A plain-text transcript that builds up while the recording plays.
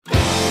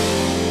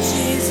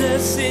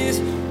Jesus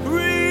is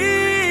real.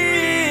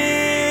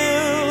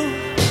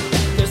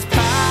 There's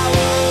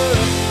power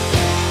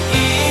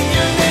in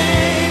your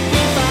name. We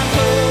find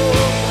hope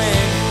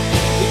when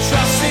we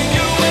trust in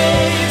your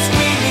ways.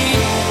 We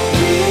need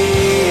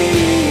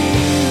real.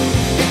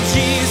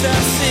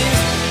 Jesus is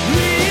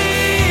real.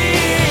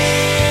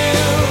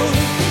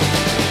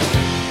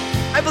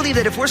 I believe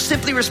that if we're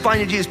simply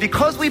responding to Jesus,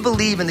 because we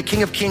believe in the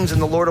King of Kings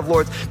and the Lord of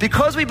Lords,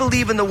 because we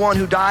believe in the one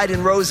who died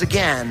and rose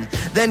again,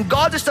 then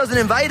God just doesn't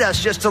invite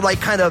us just to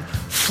like kind of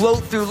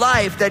float through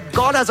life, that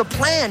God has a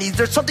plan.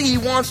 There's something he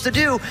wants to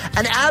do.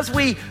 And as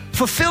we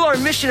fulfill our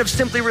mission of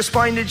simply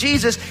responding to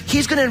Jesus,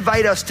 he's going to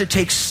invite us to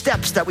take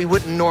steps that we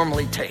wouldn't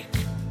normally take.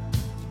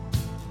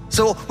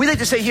 So we like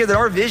to say here that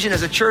our vision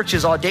as a church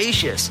is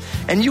audacious,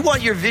 and you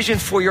want your vision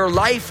for your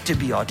life to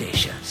be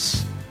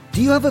audacious.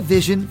 Do you have a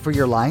vision for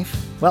your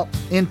life? Well,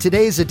 in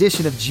today's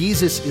edition of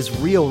Jesus is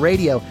Real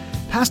Radio,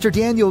 Pastor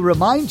Daniel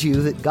reminds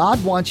you that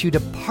God wants you to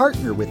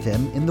partner with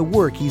him in the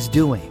work he's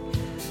doing.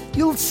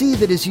 You'll see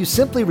that as you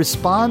simply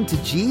respond to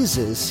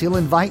Jesus, he'll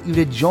invite you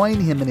to join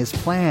him in his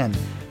plan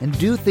and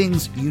do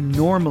things you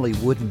normally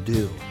wouldn't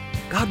do.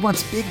 God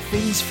wants big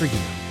things for you,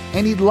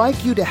 and he'd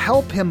like you to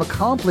help him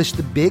accomplish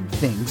the big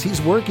things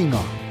he's working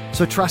on.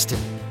 So trust him,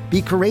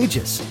 be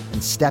courageous,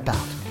 and step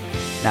out.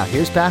 Now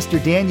here's Pastor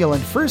Daniel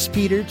in 1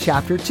 Peter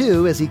chapter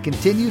 2 as he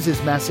continues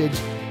his message,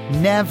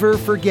 Never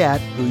Forget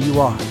Who You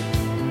Are.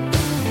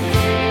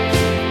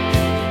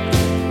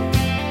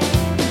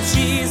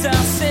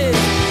 Jesus is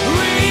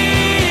real.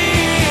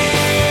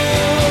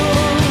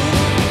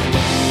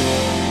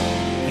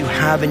 You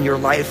have in your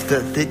life,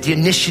 the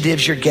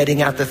initiatives you're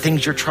getting at, the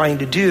things you're trying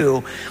to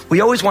do.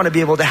 We always want to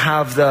be able to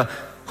have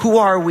who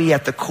are we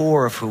at the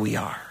core of who we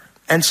are.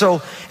 And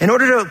so in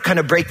order to kind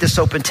of break this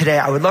open today,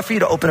 I would love for you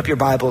to open up your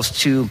Bibles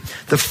to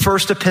the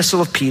first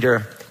epistle of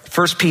Peter,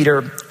 1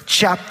 Peter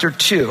chapter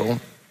 2.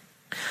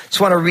 Just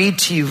want to read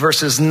to you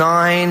verses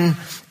 9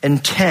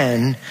 and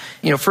 10.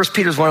 1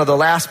 Peter is one of the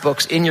last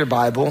books in your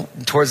Bible,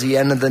 towards the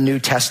end of the New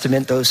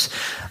Testament, those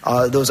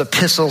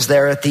epistles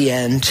there at the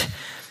end.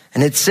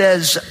 And it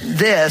says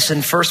this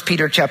in 1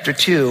 Peter chapter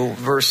 2,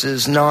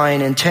 verses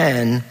 9 and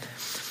 10. It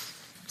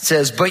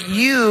says, "But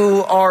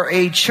you are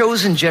a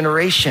chosen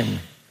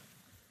generation,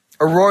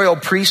 a royal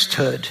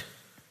priesthood,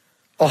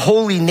 a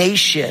holy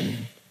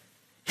nation,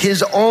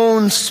 his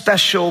own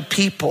special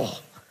people,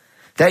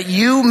 that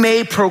you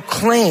may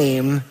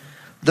proclaim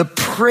the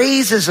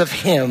praises of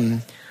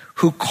him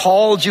who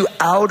called you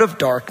out of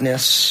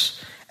darkness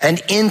and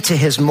into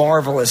his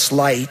marvelous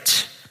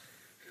light,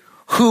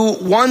 who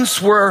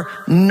once were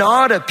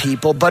not a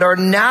people, but are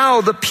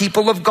now the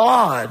people of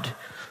God,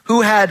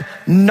 who had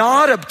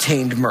not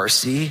obtained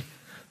mercy,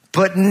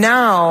 but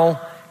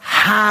now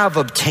have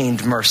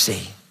obtained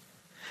mercy."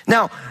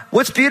 Now,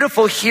 what's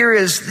beautiful here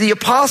is the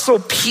Apostle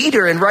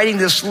Peter, in writing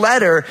this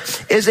letter,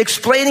 is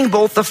explaining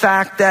both the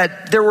fact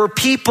that there were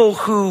people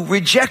who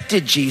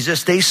rejected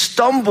Jesus. They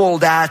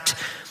stumbled at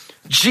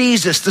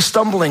Jesus, the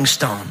stumbling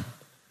stone.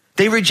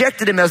 They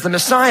rejected him as the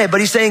Messiah, but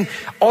he's saying,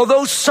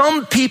 although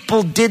some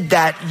people did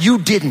that, you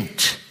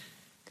didn't.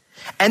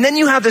 And then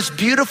you have this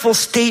beautiful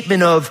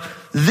statement of,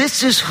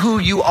 this is who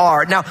you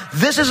are. Now,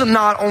 this is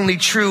not only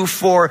true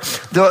for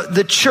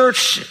the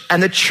church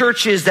and the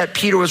churches that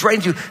Peter was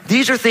writing to.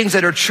 These are things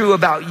that are true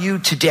about you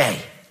today.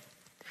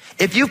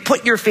 If you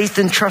put your faith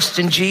and trust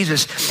in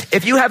Jesus,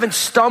 if you haven't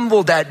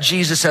stumbled at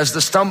Jesus as the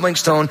stumbling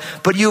stone,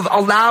 but you've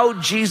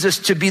allowed Jesus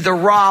to be the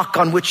rock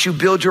on which you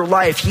build your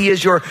life, he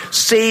is your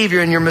Savior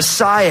and your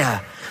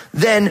Messiah,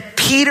 then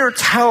Peter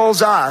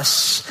tells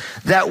us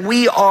that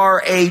we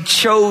are a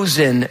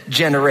chosen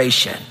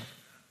generation.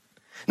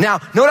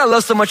 Now, know what I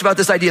love so much about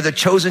this idea of the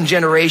chosen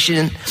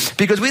generation?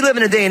 Because we live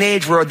in a day and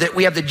age where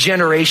we have the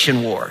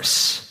generation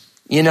wars.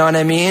 You know what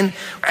I mean?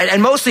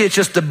 And mostly it's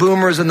just the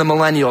boomers and the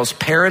millennials,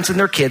 parents and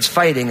their kids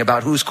fighting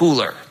about who's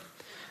cooler.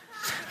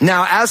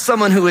 Now, as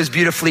someone who is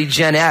beautifully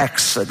Gen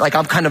X, like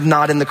I'm kind of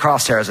not in the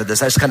crosshairs of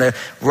this. I just kind of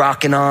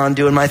rocking on,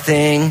 doing my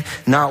thing,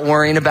 not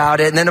worrying about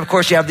it. And then of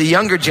course you have the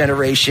younger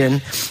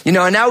generation,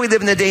 and now we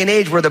live in a day and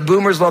age where the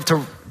boomers love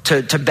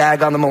to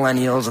bag on the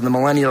millennials and the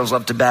millennials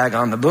love to bag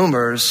on the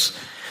boomers.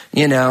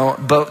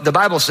 But the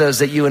Bible says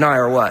that you and I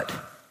are what?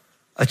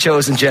 A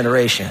chosen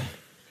generation.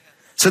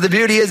 So the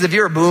beauty is, if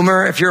you're a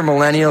boomer, if you're a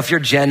millennial, if you're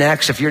Gen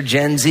X, if you're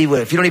Gen Z,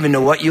 if you don't even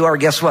know what you are,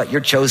 guess what? You're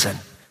chosen.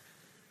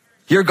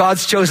 You're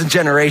God's chosen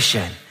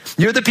generation.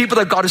 You're the people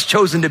that God has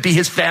chosen to be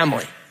his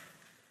family.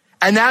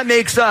 And that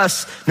makes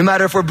us, no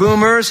matter if we're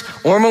boomers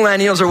or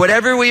millennials or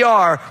whatever we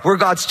are, we're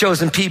God's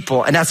chosen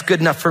people. And that's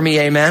good enough for me,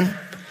 amen?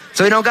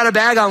 So we don't got to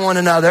bag on one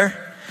another.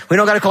 We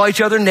don't got to call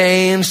each other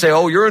names, say,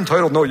 oh, you're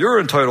entitled. No, you're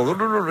entitled.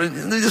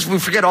 We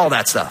forget all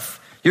that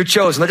stuff. You're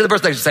chosen. Look at the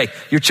person next to you, say,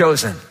 you're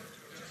chosen.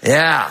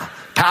 Yeah,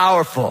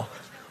 powerful.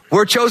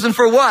 We're chosen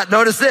for what?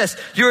 Notice this.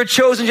 You're a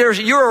chosen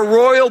generation. You're a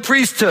royal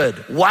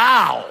priesthood.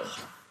 Wow.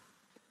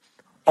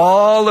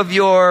 All of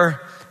you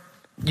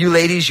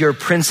ladies, your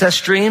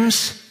princess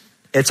dreams,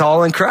 it's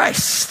all in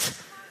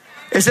Christ.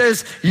 It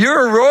says,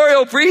 you're a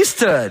royal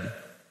priesthood.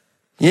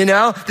 You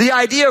know, the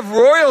idea of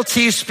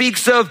royalty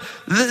speaks of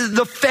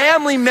the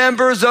family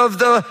members of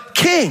the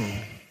king.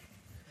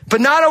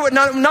 But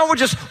not we're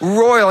just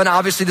royal, and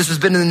obviously this has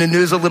been in the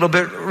news a little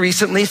bit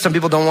recently. Some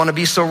people don't want to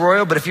be so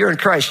royal, but if you're in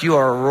Christ, you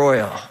are a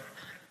royal,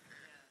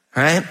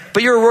 right?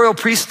 But you're a royal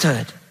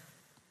priesthood.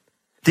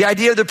 The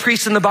idea of the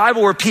priests in the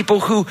Bible were people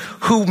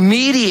who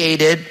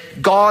mediated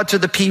God to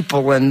the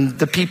people and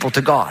the people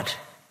to God.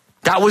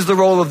 That was the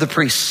role of the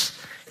priests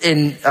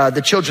in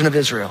the children of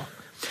Israel.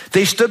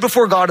 They stood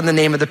before God in the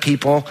name of the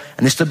people,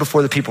 and they stood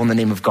before the people in the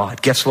name of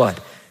God. Guess what?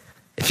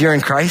 If you're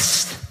in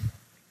Christ,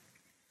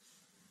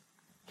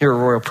 you're a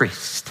royal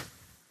priest.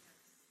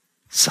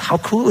 So how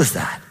cool is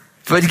that?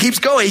 But he keeps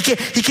going.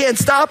 He can't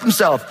stop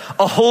himself.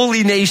 A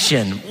holy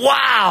nation.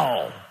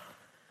 Wow.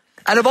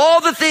 Out of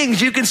all the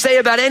things you can say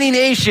about any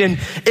nation,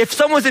 if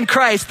someone's in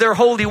Christ, they're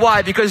holy.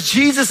 Why? Because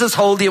Jesus is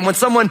holy, and when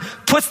someone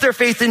puts their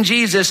faith in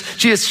Jesus,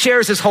 Jesus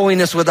shares his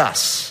holiness with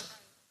us.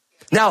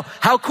 Now,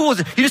 how cool is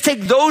it? You just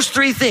take those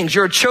three things.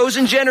 You're a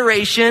chosen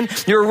generation,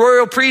 you're a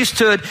royal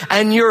priesthood,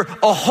 and you're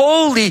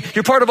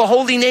part of a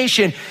holy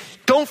nation.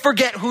 Don't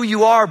forget who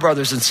you are,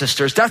 brothers and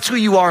sisters. That's who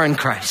you are in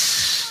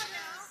Christ.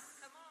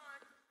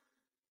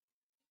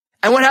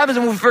 And what happens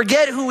when we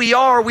forget who we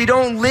are, we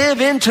don't live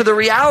into the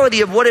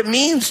reality of what it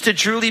means to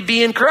truly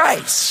be in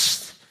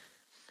Christ.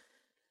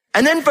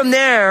 And then from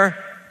there,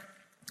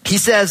 he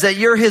says that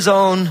you're his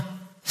own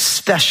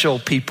special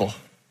people.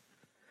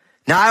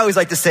 Now, I always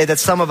like to say that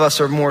some of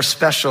us are more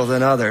special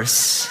than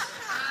others.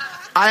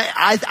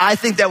 I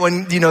think that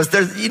when,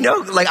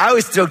 like I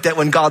always joke that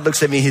when God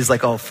looks at me, he's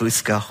like, oh,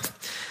 Fusco.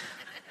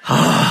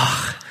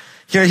 Oh,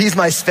 he's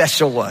my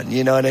special one.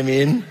 You know what I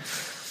mean?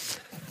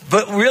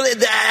 But really,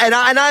 and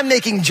I'm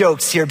making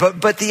jokes here,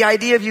 but the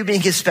idea of you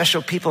being his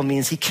special people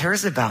means he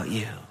cares about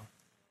you.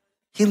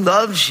 He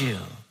loves you.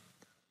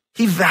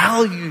 He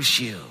values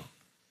you.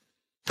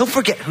 Don't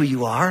forget who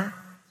you are.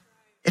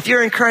 If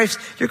you're in Christ,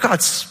 you're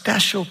God's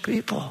special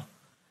people.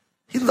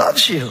 He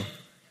loves you.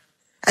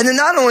 And then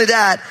not only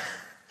that,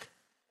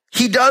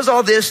 he does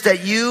all this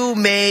that you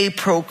may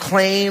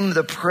proclaim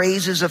the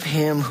praises of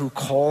him who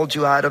called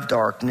you out of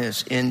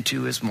darkness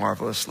into his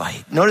marvelous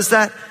light. Notice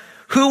that?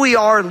 Who we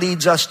are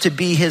leads us to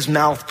be his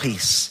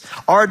mouthpiece.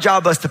 Our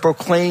job is to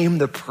proclaim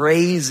the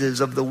praises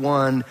of the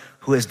one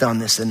who has done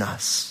this in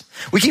us.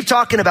 We keep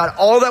talking about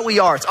all that we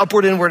are. It's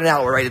upward, inward, and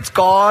outward, right? It's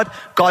God.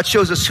 God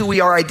shows us who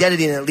we are,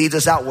 identity, and it leads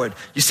us outward.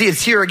 You see,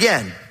 it's here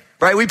again,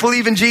 right? We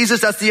believe in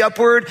Jesus. That's the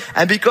upward.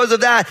 And because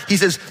of that, he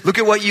says, look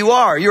at what you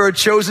are. You're a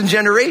chosen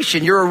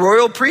generation. You're a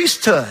royal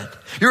priesthood.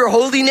 You're a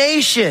holy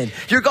nation.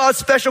 You're God's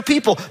special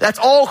people. That's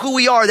all who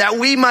we are, that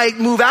we might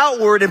move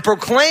outward and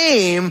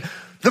proclaim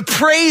the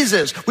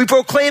praises. We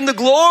proclaim the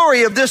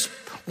glory of this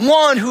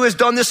one who has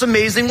done this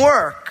amazing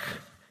work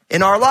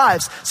in our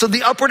lives. So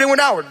the upward, inward,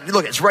 outward.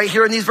 Look, it's right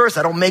here in these verses.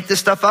 I don't make this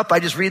stuff up. I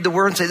just read the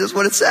word and say, this is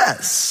what it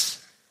says.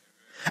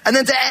 And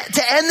then to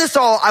end this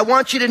all, I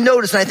want you to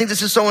notice, and I think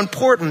this is so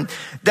important,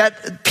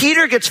 that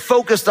Peter gets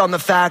focused on the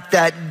fact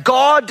that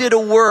God did a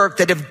work,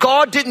 that if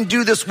God didn't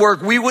do this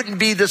work, we wouldn't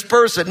be this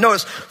person.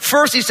 Notice,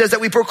 first he says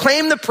that we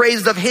proclaim the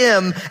praises of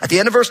him, at the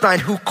end of verse 9,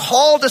 who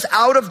called us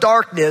out of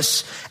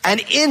darkness and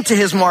into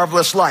his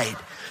marvelous light.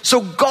 So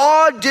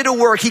God did a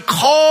work. He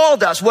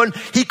called us.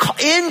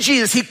 In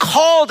Jesus, he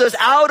called us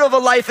out of a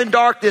life in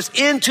darkness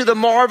into the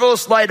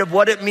marvelous light of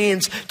what it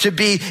means to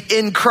be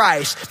in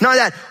Christ. Not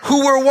that,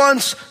 who were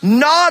once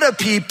not a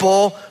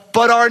people,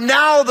 but are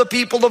now the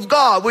people of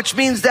God, which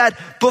means that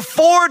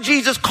before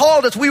Jesus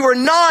called us, we were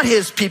not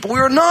his people.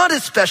 We were not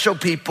his special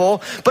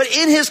people, but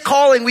in his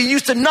calling, we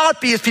used to not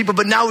be his people,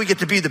 but now we get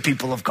to be the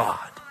people of God,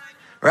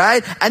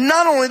 right? And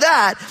not only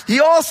that,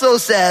 he also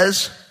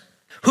says,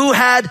 who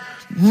had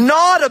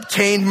not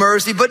obtained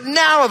mercy, but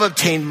now have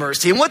obtained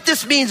mercy. And what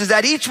this means is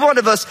that each one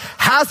of us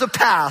has a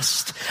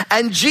past,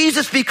 and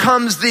Jesus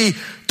becomes the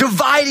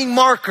dividing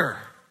marker.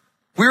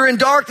 We were in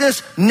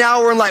darkness,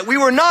 now we're in light. We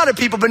were not a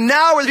people, but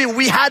now we're the people.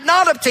 We had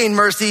not obtained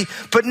mercy,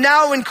 but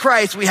now in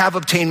Christ we have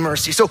obtained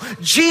mercy. So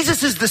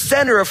Jesus is the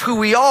center of who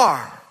we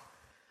are.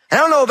 And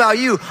I don't know about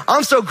you,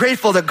 I'm so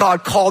grateful that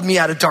God called me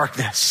out of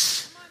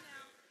darkness.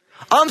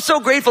 I'm so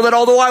grateful that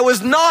although I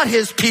was not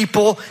his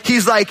people,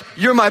 he's like,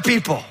 you're my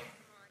people.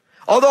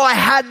 Although I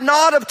had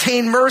not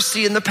obtained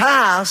mercy in the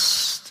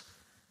past,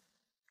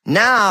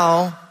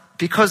 now,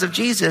 because of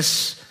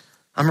Jesus,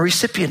 I'm a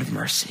recipient of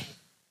mercy.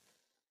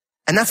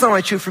 And that's not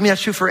only true for me,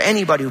 that's true for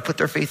anybody who put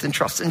their faith and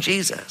trust in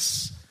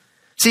Jesus.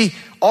 See,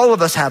 all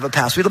of us have a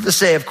past. We love to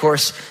say, of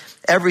course,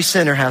 every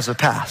sinner has a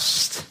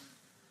past,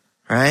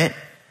 right?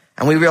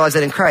 And we realize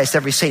that in Christ,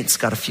 every saint's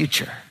got a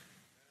future.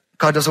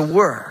 God does a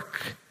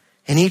work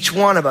in each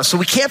one of us. So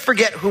we can't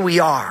forget who we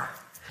are.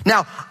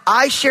 Now,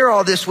 I share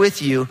all this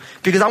with you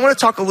because I want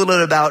to talk a little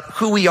bit about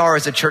who we are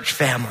as a church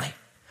family.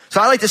 So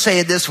I like to say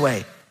it this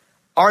way.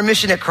 Our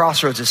mission at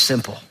Crossroads is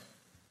simple.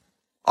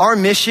 Our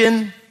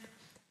mission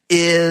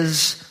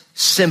is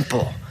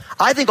simple.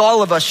 I think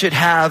all of us should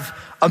have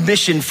a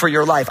mission for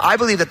your life. I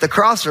believe that the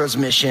Crossroads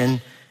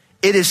mission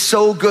it is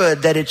so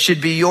good that it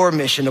should be your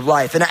mission of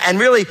life. And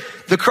really,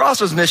 the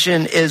Crossroads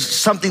mission is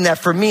something that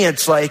for me,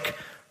 it's like,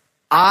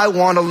 I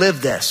want to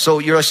live this. So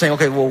you're saying,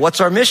 okay, well,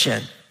 what's our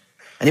mission?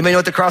 Anybody know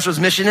what the Crossroads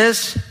mission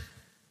is?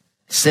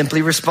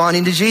 Simply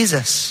responding to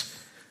Jesus.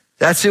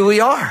 That's who we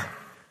are.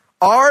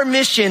 Our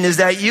mission is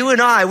that you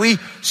and I, we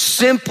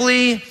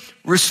simply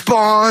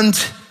respond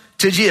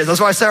to Jesus. That's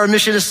why I say our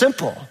mission is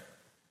simple.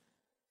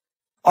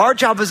 Our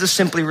job is to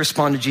simply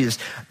respond to Jesus.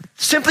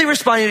 Simply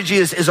responding to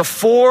Jesus is a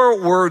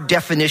 4-word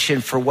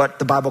definition for what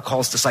the Bible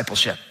calls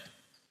discipleship.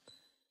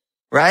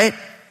 Right?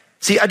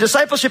 See, a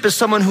discipleship is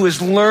someone who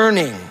is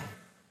learning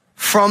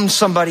from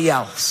somebody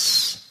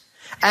else.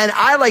 And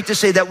I like to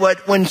say that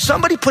when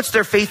somebody puts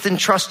their faith and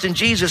trust in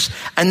Jesus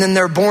and then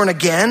they're born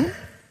again,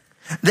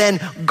 then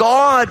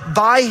God,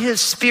 by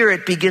his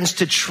Spirit, begins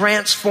to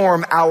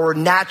transform our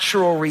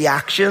natural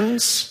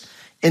reactions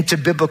into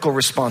biblical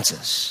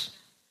responses.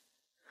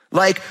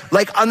 Like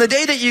on the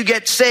day that you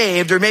get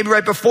saved, or maybe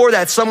right before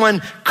that,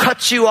 someone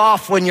cuts you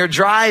off when you're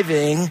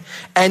driving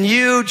and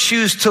you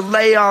choose to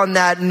lay on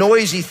that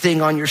noisy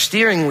thing on your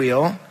steering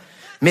wheel.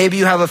 Maybe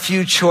you have a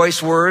few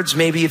choice words.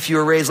 Maybe if you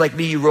were raised like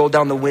me, you roll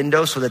down the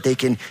window so that they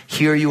can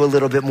hear you a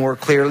little bit more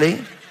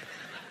clearly.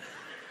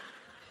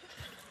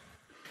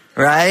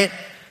 Right?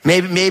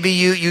 Maybe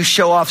you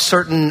show off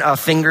certain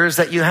fingers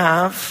that you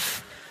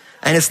have,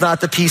 and it's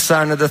not the peace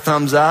sign or the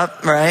thumbs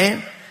up,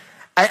 right?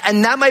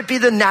 And that might be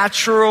the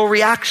natural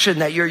reaction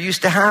that you're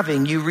used to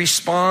having. You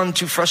respond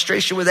to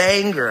frustration with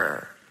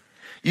anger.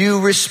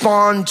 You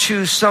respond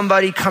to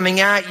somebody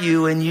coming at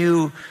you and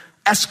you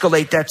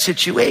escalate that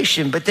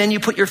situation. But then you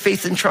put your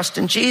faith and trust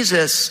in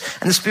Jesus,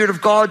 and the Spirit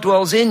of God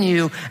dwells in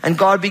you, and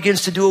God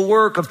begins to do a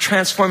work of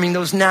transforming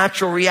those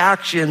natural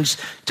reactions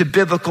to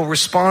biblical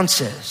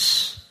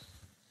responses.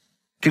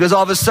 Because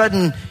all of a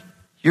sudden,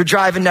 you're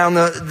driving down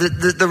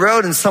the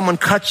road and someone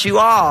cuts you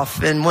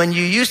off. And when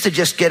you used to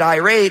just get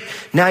irate,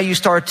 now you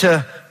start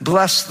to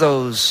bless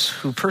those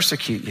who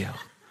persecute you.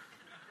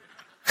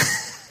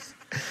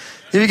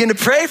 You begin to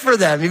pray for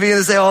them. You begin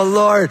to say, oh,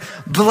 Lord,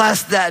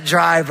 bless that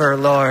driver,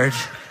 Lord.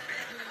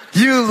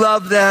 You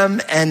love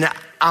them, and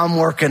I'm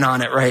working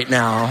on it right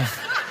now.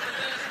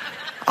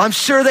 I'm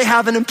sure they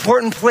have an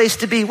important place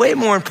to be, way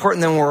more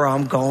important than where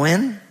I'm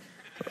going,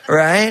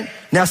 right?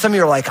 Now, some of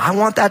you are like, I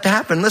want that to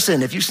happen.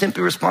 Listen, if you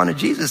simply respond to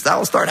Jesus, that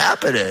will start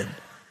happening.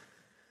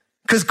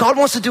 Because God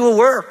wants to do a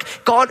work.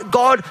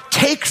 God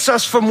takes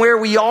us from where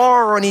we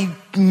are, and he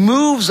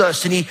moves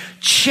us, and he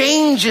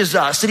changes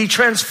us, and he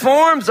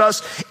transforms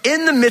us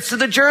in the midst of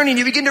the journey. And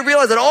you begin to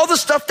realize that all the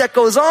stuff that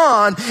goes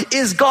on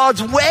is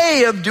God's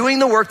way of doing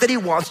the work that he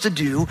wants to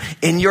do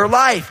in your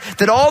life.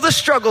 That all the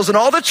struggles and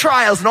all the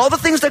trials and all the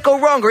things that go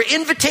wrong are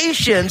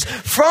invitations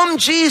from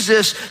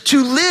Jesus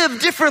to live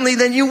differently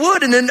than you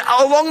would. And then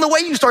along the way,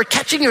 you start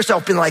catching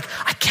yourself being like,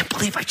 I can't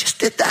believe I just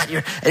did that.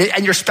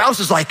 And your spouse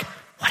is like,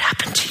 what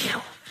happened to you?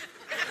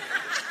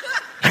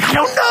 Like, I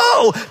don't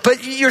know,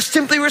 but you're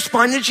simply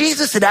responding to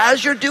Jesus. And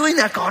as you're doing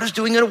that, God is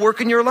doing a work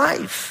in your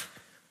life.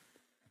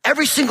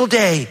 Every single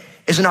day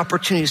is an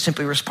opportunity to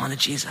simply respond to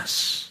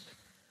Jesus.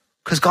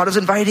 Because God is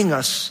inviting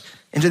us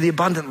into the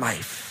abundant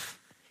life.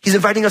 He's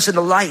inviting us into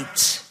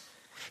light.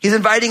 He's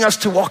inviting us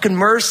to walk in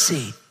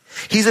mercy.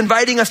 He's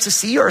inviting us to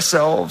see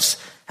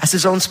ourselves as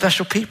his own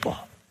special people.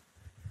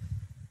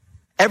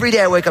 Every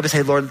day I wake up and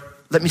say, Lord,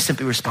 let me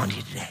simply respond to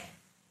you today.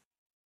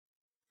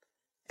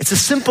 It's a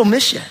simple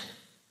mission.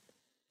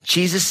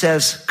 Jesus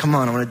says, come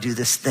on, I want to do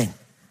this thing.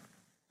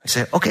 I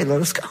say, okay, Lord,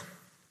 let's go.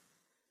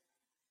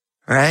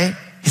 All right?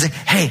 He's like,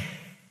 hey,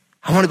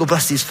 I want to go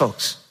bless these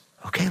folks.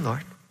 Okay,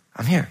 Lord,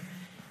 I'm here.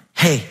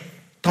 Hey,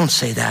 don't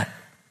say that.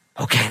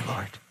 Okay,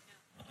 Lord.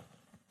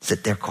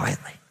 Sit there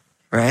quietly,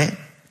 right?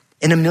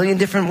 In a million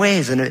different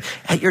ways, and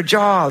at your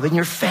job, in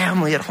your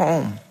family, at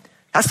home.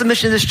 That's the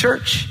mission of this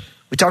church.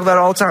 We talk about it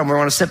all the time. We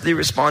want to simply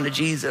respond to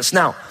Jesus.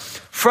 Now,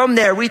 from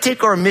there, we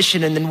take our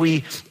mission and then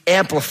we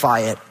amplify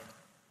it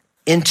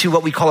into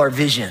what we call our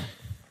vision.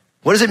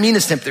 What does it mean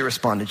to simply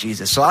respond to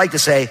Jesus? So I like to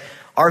say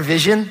our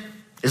vision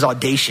is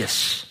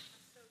audacious.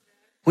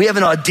 We have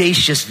an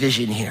audacious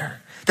vision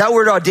here. That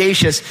word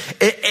audacious,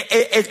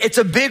 it's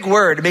a big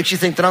word. It makes you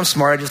think that I'm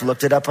smart. I just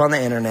looked it up on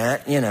the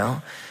internet,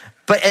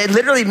 But it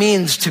literally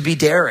means to be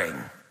daring.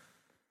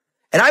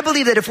 And I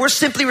believe that if we're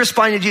simply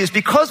responding to Jesus,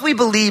 because we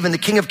believe in the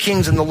King of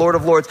Kings and the Lord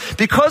of Lords,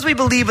 because we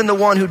believe in the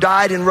one who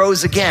died and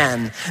rose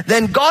again,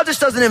 then God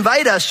just doesn't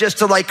invite us just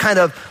to kind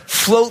of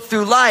float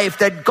through life,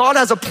 that God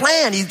has a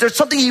plan. There's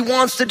something he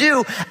wants to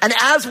do. And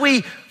as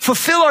we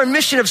fulfill our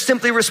mission of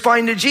simply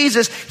responding to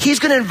Jesus, he's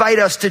going to invite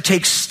us to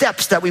take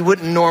steps that we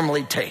wouldn't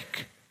normally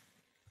take.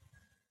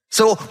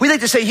 So we like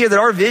to say here that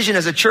our vision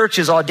as a church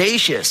is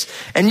audacious,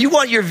 and you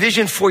want your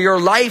vision for your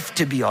life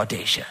to be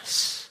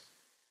audacious.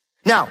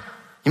 Now,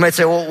 you might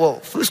say, well,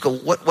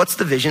 Fusco, what's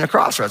the vision of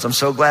Crossroads? I'm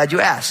so glad you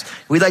asked.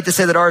 We'd like to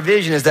say that our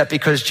vision is that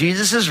because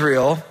Jesus is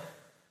real,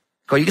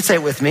 you can say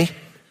it with me,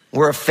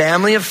 we're a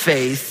family of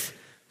faith,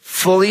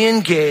 fully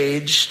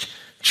engaged,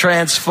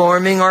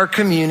 transforming our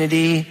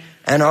community,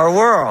 and our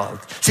world.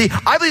 See,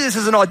 I believe this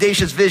is an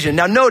audacious vision.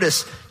 Now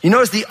notice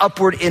the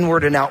upward,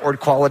 inward, and outward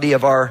quality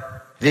of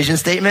our vision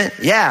statement?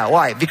 Yeah,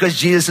 why? Because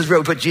Jesus is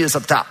real. We put Jesus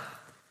up top.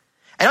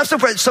 And I'm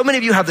surprised, so many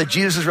of you have the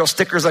Jesus is real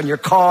stickers on your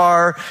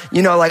car.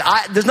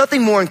 There's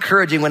nothing more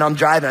encouraging when I'm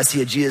driving, I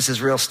see a Jesus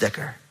is real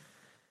sticker.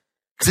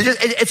 Because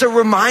it's a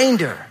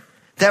reminder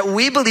that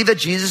we believe that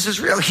Jesus is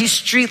real. He's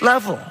street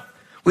level.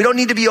 We don't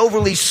need to be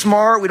overly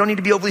smart. We don't need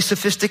to be overly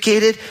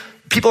sophisticated.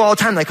 People all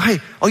the time like, hey,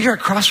 you're at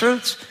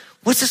Crossroads?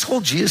 What's this whole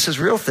Jesus is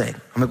real thing?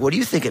 I'm like, what do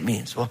you think it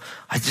means? Well,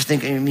 I just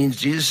think it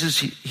means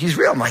he's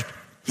real. I'm like,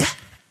 yeah.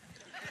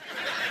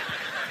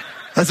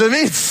 That's what it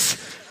means.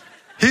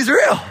 He's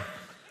real.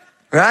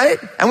 Right?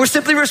 And we're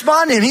simply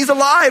responding. He's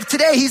alive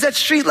today. He's at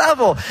street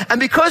level. And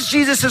because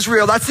Jesus is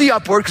real, that's the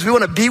upward, because we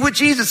want to be with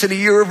Jesus in a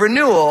year of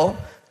renewal.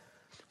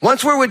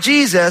 Once we're with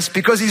Jesus,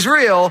 because he's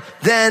real,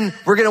 then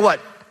we're going to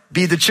what?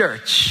 Be the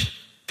church.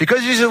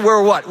 Because Jesus,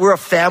 we're what? We're a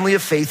family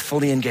of faith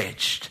fully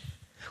engaged.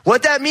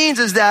 What that means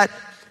is that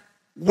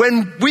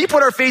when we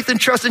put our faith and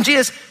trust in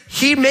Jesus,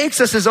 he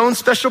makes us his own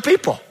special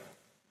people.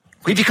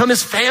 We become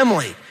his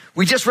family.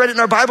 We just read it in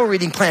our Bible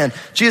reading plan.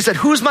 Jesus said,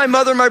 who's my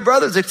mother and my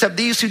brothers except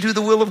these who do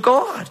the will of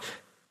God?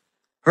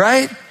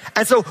 Right?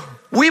 And so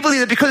we believe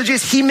that because of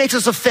Jesus, he makes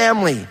us a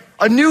family,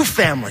 a new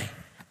family.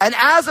 And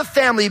as a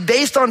family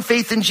based on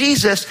faith in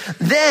Jesus,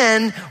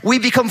 then we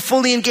become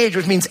fully engaged,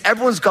 which means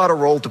everyone's got a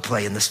role to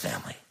play in this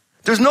family.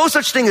 There's no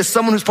such thing as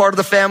someone who's part of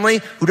the family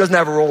who doesn't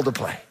have a role to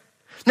play.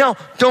 Now,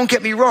 don't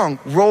get me wrong.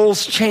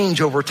 Roles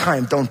change over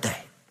time, don't they?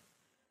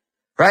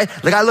 Right?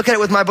 Like I look at it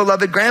with my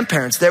beloved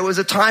grandparents. There was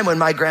a time when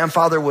my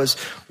grandfather was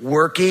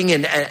working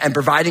and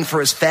providing for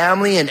his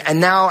family. And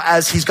now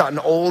as he's gotten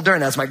older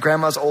and as my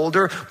grandma's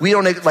older, we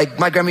don't, like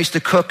my grandma used to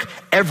cook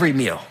every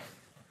meal.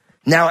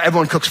 Now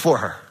everyone cooks for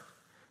her.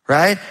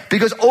 Right?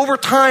 Because over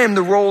time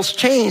the roles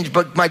change,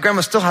 but my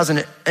grandma still has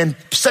an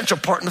essential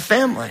part in the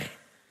family.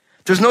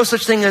 There's no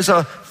such thing as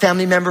a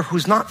family member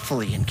who's not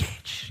fully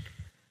engaged.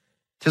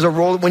 There's a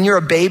role, when you're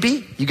a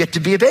baby, you get to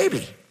be a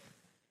baby.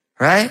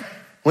 Right?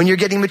 When you're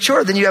getting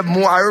mature, then you have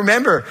more. I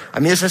remember,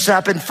 this has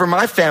happened for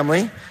my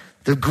family.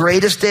 The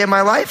greatest day of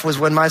my life was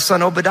when my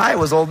son Obadiah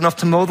was old enough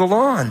to mow the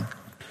lawn.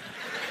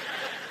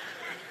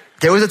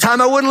 There was a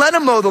time I wouldn't let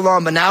him mow the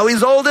lawn, but now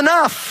he's old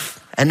enough.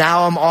 And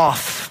now I'm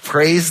off.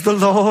 Praise the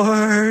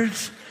Lord.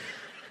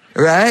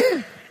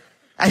 Right?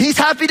 And he's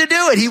happy to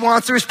do it. He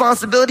wants the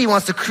responsibility. He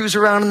wants to cruise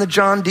around in the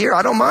John Deere.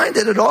 I don't mind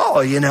it at all,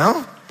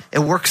 It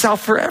works out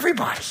for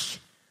everybody.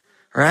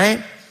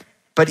 Right?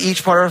 But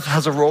each part of us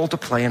has a role to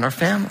play in our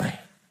family.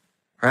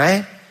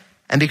 Right?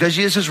 And because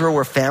Jesus is real,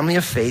 we're a family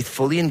of faith,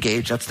 fully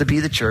engaged. That's to be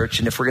the church.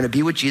 And if we're going to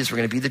be with Jesus, we're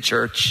going to be the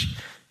church.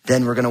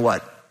 Then we're going to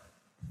what?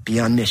 Be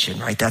on mission,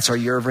 right? That's our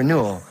year of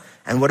renewal.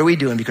 And what are we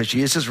doing? Because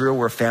Jesus is real,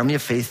 we're a family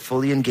of faith,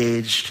 fully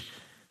engaged,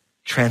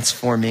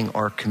 transforming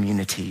our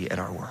community and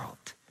our world.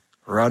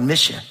 We're on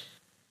mission.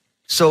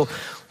 So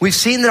we've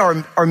seen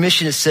that our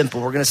mission is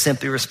simple. We're going to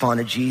simply respond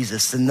to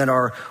Jesus. And then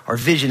our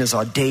vision is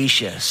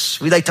audacious.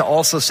 We like to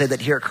also say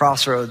that here at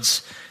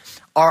Crossroads,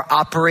 our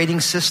operating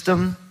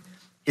system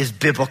is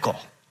biblical.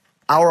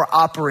 Our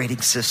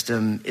operating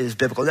system is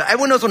biblical. Now,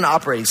 everyone knows what an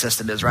operating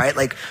system is, right?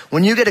 Like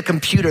when you get a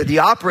computer, the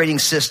operating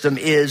system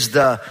is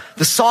the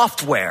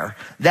software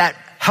that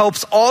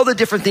helps all the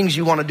different things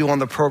you want to do on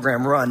the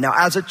program run. Now,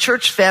 as a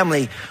church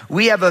family,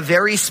 we have a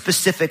very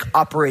specific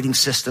operating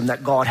system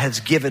that God has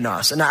given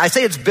us. And I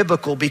say it's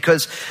biblical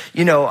because,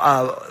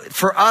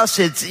 for us,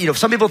 it's,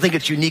 some people think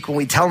it's unique when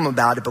we tell them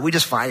about it, but we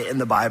just find it in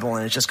the Bible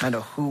and it's just kind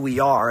of who we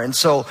are. And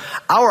so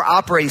our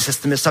operating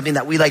system is something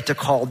that we like to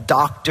call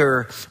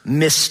Dr.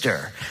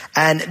 Mister.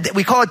 And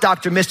we call it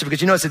Dr. Mister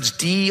because you notice it's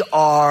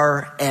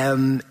D-R,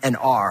 M, and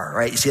R,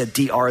 right? You see that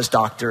D-R is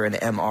doctor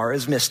and M-R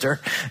is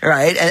Mister,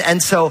 right?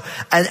 And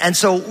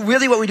so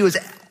really what we do is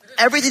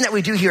everything that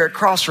we do here at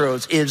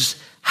Crossroads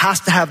has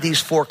to have these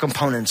four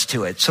components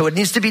to it. So it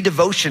needs to be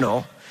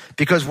devotional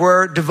because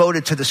we're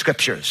devoted to the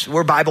scriptures.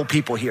 We're Bible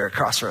people here at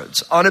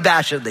Crossroads,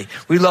 unabashedly.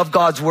 We love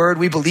God's word.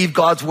 We believe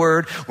God's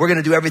word. We're going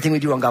to do everything we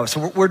do on God's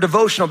word. So we're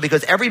devotional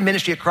because every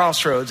ministry at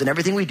Crossroads and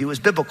everything we do is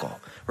biblical,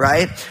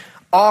 right?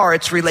 R,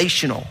 it's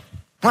relational.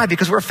 Why?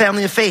 Because we're a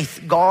family of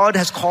faith. God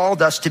has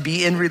called us to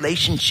be in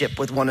relationship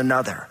with one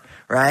another,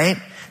 right?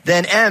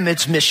 Then M,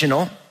 it's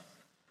missional.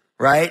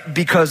 Right?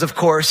 Because of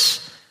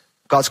course,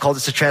 God's called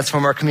us to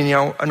transform our community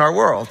and our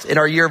world. In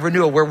our year of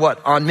renewal, we're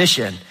what? On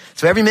mission.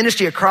 So every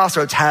ministry at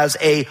Crossroads has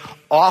a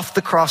off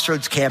the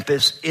Crossroads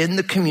campus in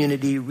the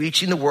community,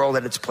 reaching the world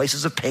at its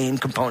places of pain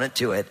component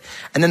to it.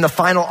 And then the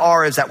final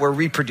R is that we're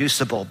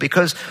reproducible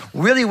because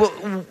really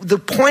the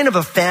point of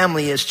a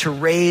family is to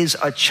raise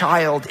a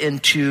child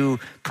into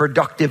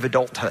productive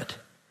adulthood.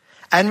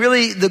 And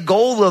really the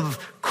goal of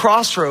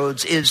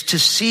Crossroads is to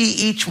see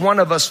each one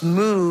of us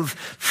move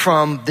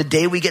from the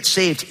day we get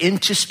saved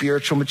into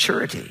spiritual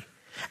maturity.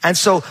 And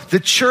so the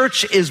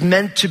church is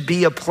meant to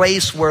be a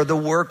place where the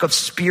work of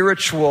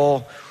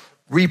spiritual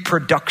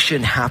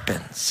reproduction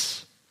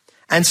happens.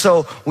 And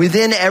so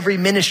within every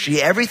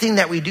ministry, everything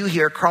that we do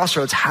here at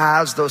Crossroads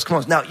has those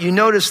components. Now you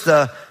notice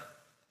the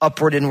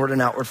upward, inward,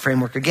 and outward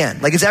framework again.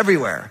 Like it's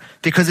everywhere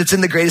because it's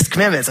in the greatest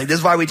commandments. Like this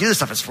is why we do this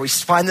stuff. We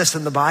find this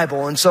in the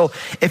Bible. And so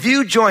if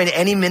you join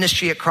any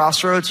ministry at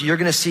Crossroads, you're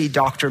going to see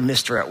Dr.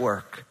 Mister at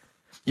work.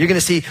 You're going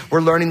to see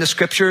we're learning the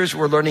scriptures.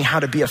 We're learning how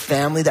to be a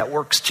family that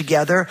works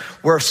together.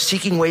 We're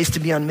seeking ways to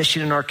be on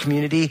mission in our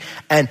community.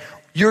 And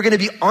you're going to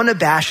be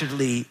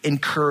unabashedly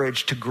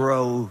encouraged to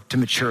grow to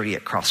maturity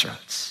at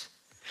Crossroads.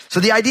 So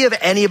the idea of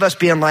any of us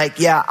being like,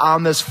 yeah,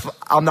 I'm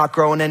not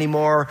growing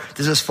anymore.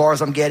 This is as far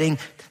as I'm getting.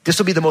 This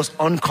will be the most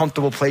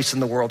uncomfortable place in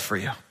the world for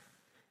you.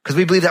 Because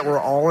we believe that we're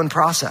all in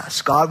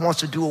process. God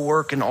wants to do a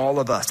work in all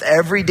of us.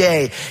 Every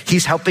day,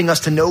 he's helping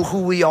us to know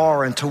who we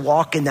are and to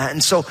walk in that.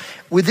 And so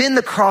within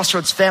the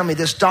Crossroads family,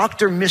 this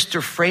Dr.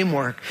 Mister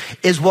framework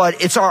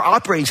it's our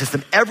operating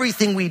system.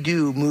 Everything we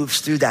do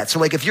moves through that. So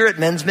like if you're at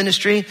men's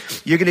ministry,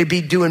 you're going to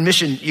be doing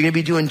mission. You're going to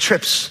be doing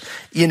trips,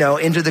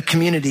 into the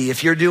community.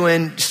 If you're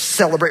doing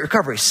Celebrate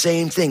Recovery,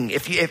 same thing.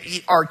 If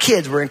our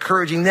kids, we're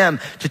encouraging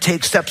them to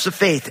take steps of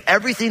faith.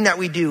 Everything that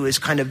we do is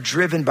kind of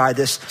driven by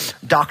this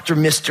Dr.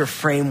 Mister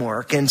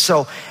framework. And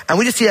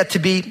we just see that to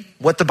be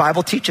what the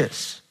Bible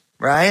teaches,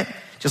 right?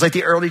 Just like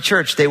the early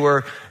church, they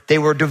were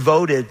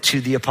devoted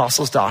to the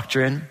apostles'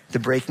 doctrine, the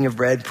breaking of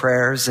bread,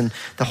 prayers, and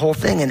the whole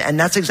thing. And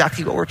that's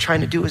exactly what we're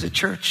trying to do as a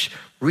church,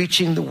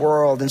 reaching the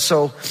world. And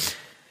so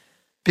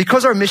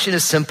because our mission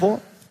is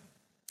simple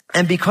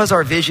and because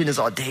our vision is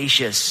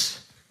audacious,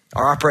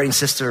 our operating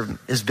system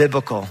is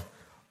biblical,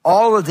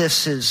 all of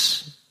this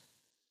is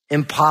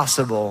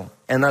impossible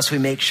unless we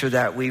make sure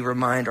that we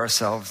remind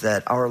ourselves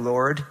that our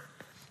Lord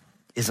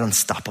is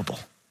unstoppable.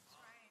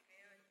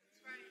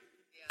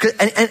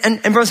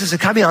 And brothers and sisters,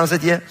 can I be honest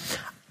with you?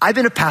 I've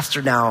been a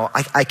pastor now,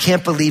 I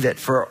can't believe it,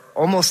 for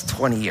almost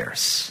 20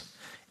 years.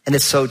 And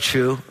it's so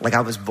true. Like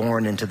I was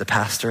born into the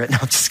pastorate. No,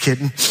 I'm just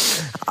kidding.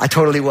 I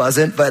totally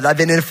wasn't, but I've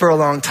been in it for a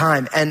long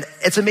time. And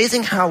it's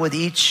amazing how with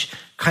each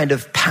kind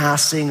of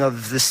passing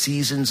of the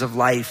seasons of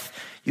life,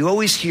 you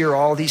always hear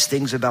all these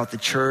things about the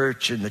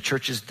church and the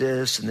church is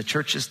this and the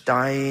church is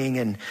dying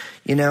and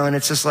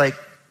it's just like,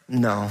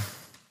 no.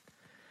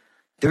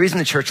 The reason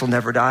the church will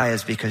never die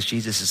is because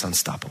Jesus is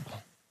unstoppable.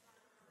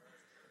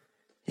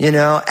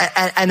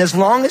 And as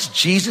long as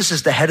Jesus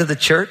is the head of the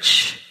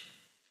church,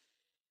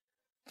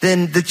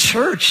 then the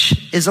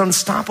church is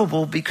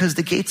unstoppable because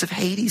the gates of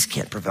Hades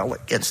can't prevail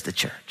against the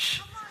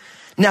church.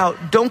 Now,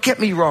 don't get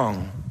me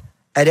wrong.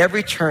 At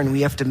every turn,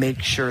 we have to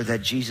make sure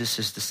that Jesus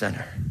is the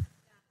center.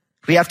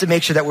 We have to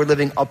make sure that we're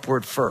living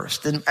upward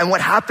first. And what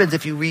happens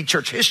if you read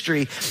church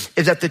history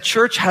is that the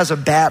church has a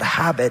bad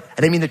habit,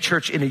 and I mean the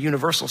church in a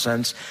universal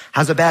sense,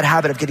 has a bad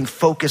habit of getting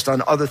focused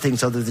on other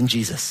things other than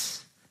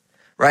Jesus,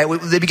 right?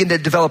 They begin to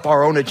develop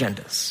our own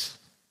agendas.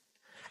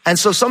 And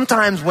so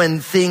sometimes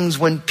when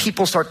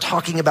people start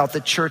talking about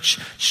the church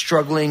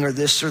struggling or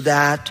this or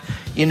that,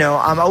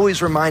 I'm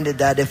always reminded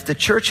that if the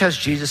church has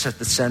Jesus at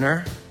the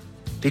center,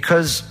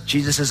 because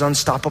Jesus is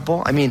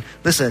unstoppable, I mean,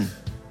 listen,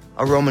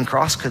 a Roman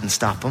cross couldn't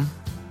stop him.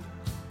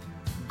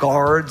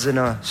 Guards and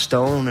a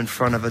stone in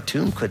front of a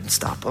tomb couldn't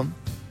stop him.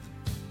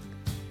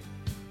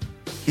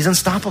 He's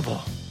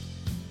unstoppable.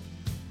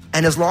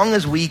 And as long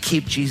as we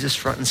keep Jesus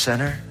front and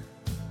center,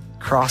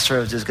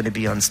 Crossroads is going to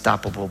be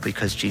unstoppable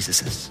because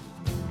Jesus is.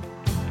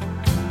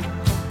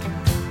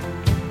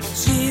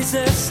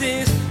 Jesus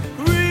is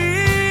real.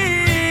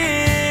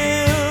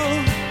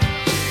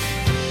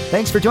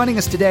 Thanks for joining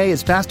us today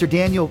as Pastor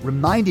Daniel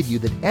reminded you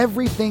that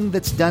everything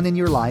that's done in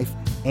your life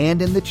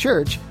and in the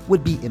church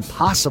would be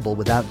impossible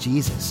without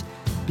Jesus.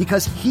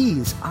 Because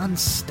he's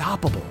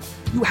unstoppable.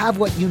 You have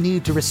what you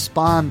need to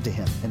respond to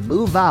him and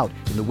move out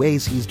in the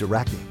ways he's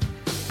directing.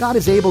 God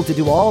is able to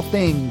do all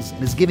things and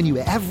has given you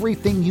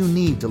everything you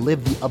need to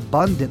live the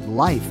abundant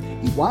life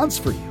he wants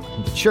for you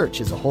and the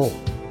church as a whole.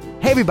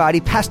 Hey everybody,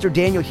 Pastor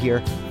Daniel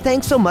here.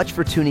 Thanks so much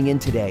for tuning in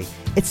today.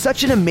 It's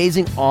such an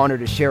amazing honor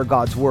to share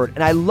God's Word,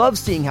 and I love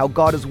seeing how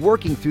God is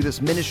working through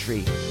this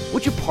ministry.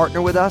 Would you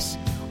partner with us?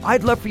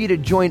 I'd love for you to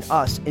join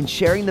us in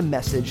sharing the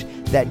message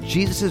that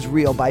Jesus is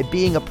real by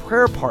being a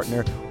prayer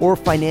partner or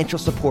financial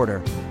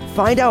supporter.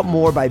 Find out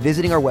more by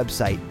visiting our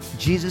website,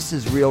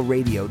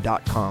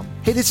 JesusIsRealRadio.com.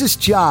 Hey, this is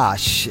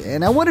Josh,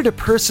 and I wanted to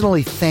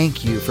personally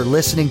thank you for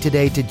listening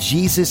today to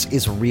Jesus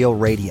is Real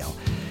Radio.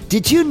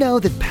 Did you know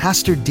that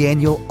Pastor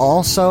Daniel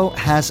also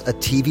has a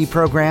TV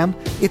program?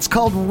 It's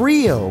called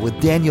Real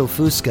with Daniel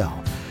Fusco.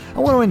 I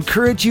want to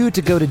encourage you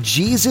to go to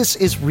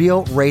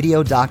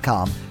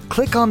JesusIsRealRadio.com,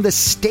 click on the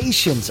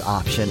Stations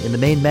option in the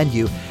main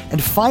menu,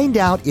 and find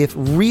out if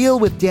Real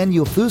with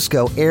Daniel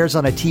Fusco airs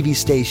on a TV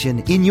station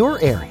in your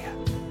area.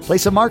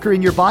 Place a marker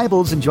in your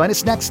Bibles and join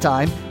us next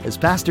time as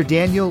Pastor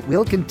Daniel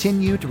will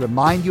continue to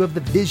remind you of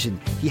the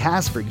vision he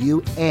has for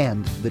you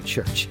and the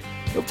church.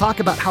 He'll talk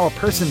about how a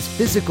person's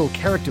physical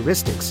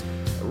characteristics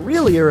are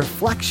really a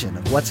reflection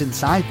of what's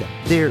inside them,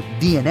 their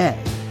DNA.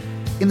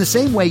 In the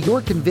same way,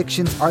 your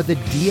convictions are the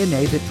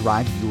DNA that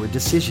drive your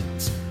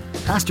decisions.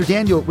 Pastor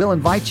Daniel will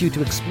invite you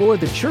to explore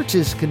the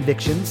church's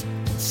convictions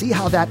and see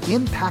how that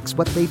impacts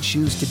what they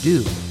choose to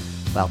do.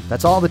 Well,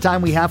 that's all the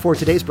time we have for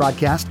today's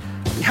broadcast.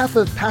 On behalf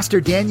of Pastor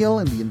Daniel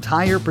and the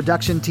entire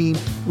production team,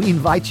 we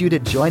invite you to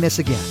join us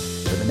again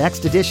for the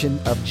next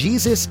edition of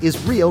Jesus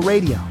is Real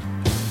Radio.